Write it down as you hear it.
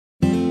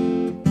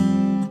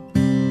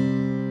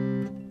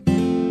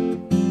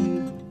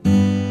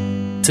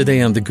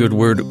Today on The Good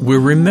Word, we're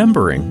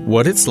remembering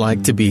what it's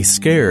like to be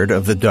scared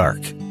of the dark.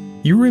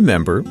 You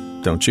remember,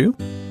 don't you?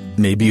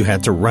 Maybe you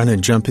had to run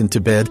and jump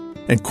into bed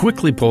and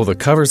quickly pull the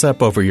covers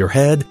up over your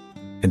head,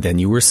 and then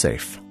you were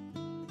safe.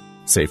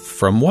 Safe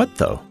from what,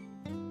 though?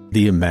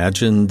 The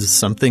imagined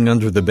something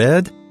under the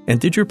bed? And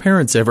did your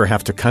parents ever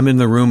have to come in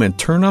the room and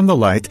turn on the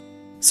light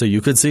so you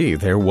could see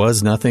there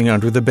was nothing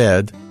under the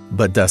bed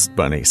but dust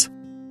bunnies?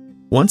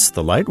 Once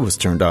the light was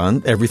turned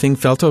on, everything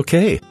felt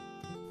okay.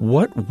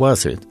 What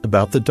was it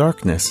about the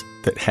darkness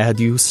that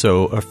had you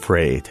so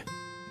afraid?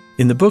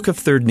 In the book of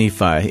 3rd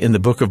Nephi, in the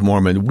Book of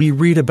Mormon, we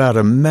read about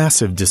a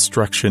massive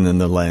destruction in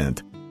the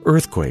land.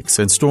 Earthquakes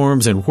and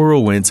storms and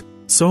whirlwinds,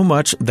 so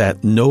much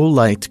that no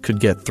light could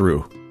get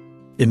through.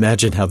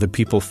 Imagine how the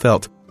people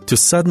felt to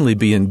suddenly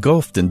be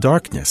engulfed in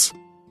darkness.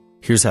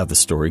 Here's how the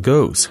story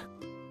goes.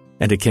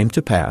 And it came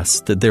to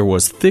pass that there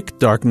was thick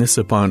darkness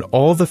upon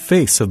all the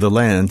face of the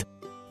land,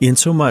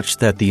 insomuch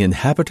that the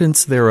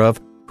inhabitants thereof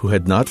who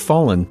had not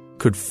fallen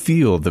could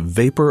feel the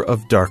vapor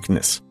of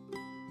darkness.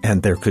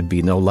 And there could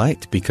be no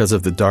light because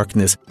of the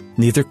darkness,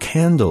 neither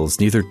candles,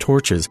 neither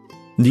torches,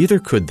 neither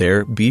could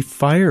there be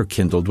fire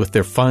kindled with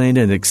their fine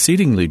and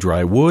exceedingly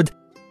dry wood,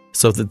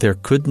 so that there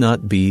could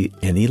not be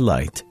any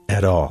light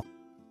at all.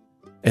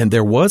 And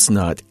there was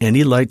not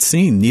any light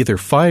seen, neither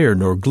fire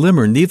nor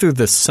glimmer, neither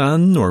the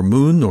sun nor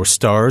moon nor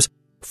stars,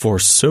 for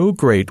so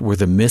great were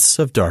the mists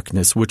of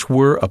darkness which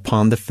were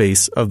upon the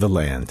face of the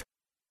land.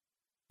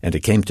 And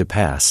it came to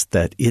pass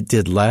that it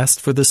did last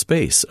for the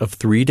space of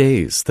 3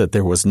 days, that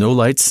there was no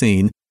light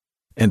seen,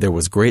 and there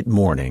was great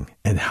mourning,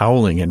 and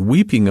howling, and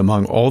weeping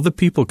among all the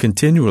people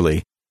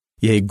continually.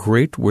 Yea,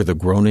 great were the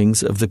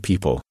groanings of the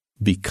people,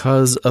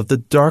 because of the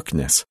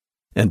darkness,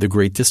 and the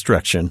great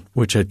destruction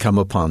which had come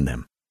upon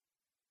them.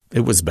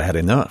 It was bad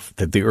enough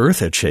that the earth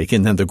had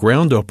shaken, and the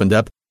ground opened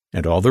up,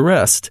 and all the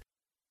rest,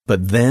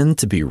 but then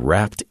to be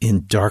wrapped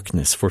in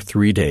darkness for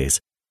 3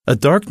 days, a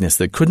darkness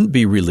that couldn't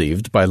be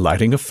relieved by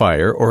lighting a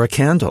fire or a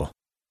candle.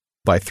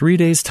 By 3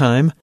 days'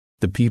 time,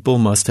 the people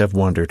must have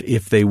wondered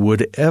if they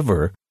would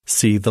ever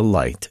see the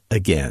light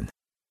again.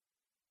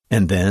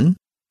 And then,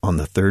 on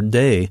the 3rd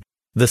day,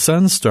 the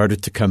sun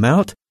started to come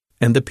out,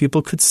 and the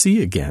people could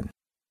see again.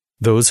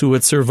 Those who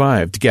had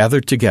survived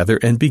gathered together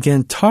and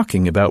began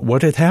talking about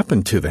what had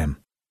happened to them.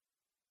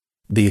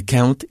 The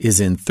account is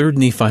in 3rd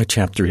Nephi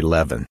chapter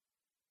 11.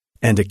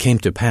 And it came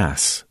to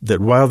pass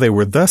that while they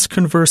were thus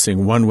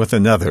conversing one with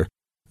another,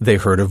 they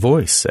heard a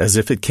voice as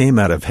if it came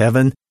out of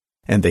heaven,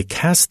 and they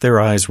cast their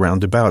eyes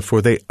round about, for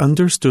they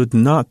understood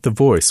not the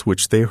voice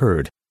which they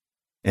heard.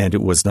 And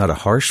it was not a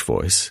harsh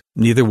voice,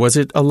 neither was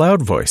it a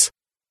loud voice.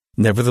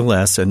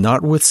 Nevertheless, and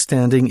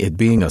notwithstanding it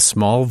being a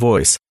small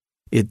voice,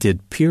 it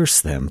did pierce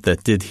them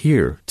that did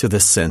hear to the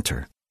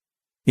center,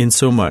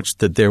 insomuch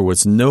that there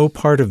was no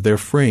part of their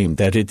frame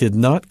that it did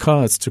not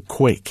cause to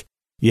quake.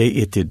 Yea,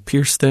 it did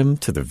pierce them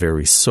to the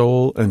very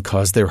soul, and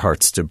cause their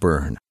hearts to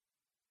burn.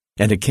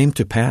 And it came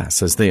to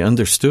pass, as they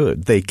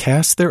understood, they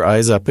cast their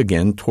eyes up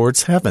again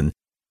towards heaven,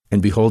 and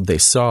behold, they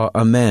saw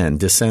a man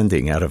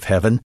descending out of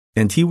heaven,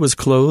 and he was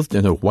clothed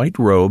in a white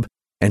robe,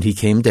 and he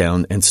came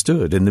down and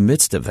stood in the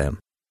midst of them.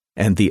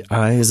 And the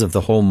eyes of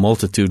the whole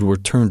multitude were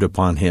turned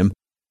upon him,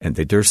 and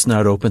they durst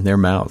not open their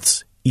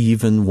mouths,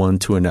 even one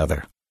to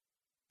another.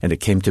 And it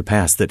came to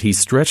pass that he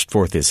stretched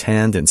forth his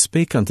hand and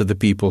spake unto the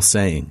people,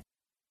 saying,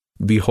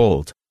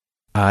 Behold,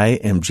 I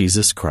am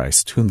Jesus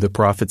Christ, whom the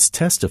prophets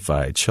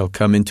testified shall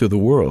come into the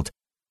world.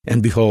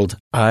 And behold,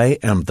 I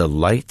am the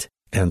light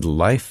and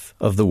life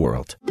of the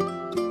world.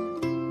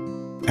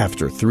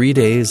 After 3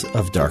 days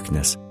of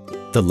darkness,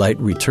 the light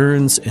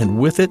returns, and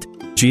with it,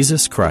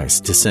 Jesus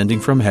Christ descending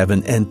from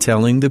heaven and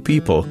telling the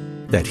people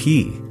that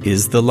He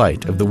is the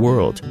light of the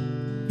world.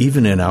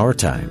 Even in our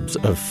times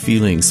of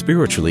feeling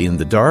spiritually in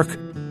the dark,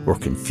 or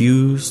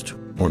confused,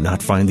 or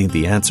not finding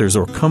the answers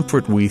or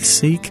comfort we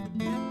seek,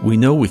 we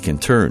know we can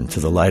turn to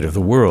the light of the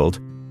world,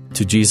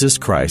 to Jesus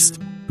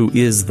Christ, who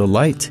is the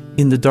light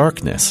in the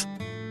darkness,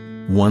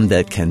 one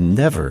that can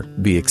never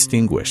be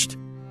extinguished.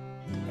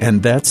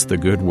 And that's the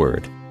good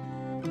word.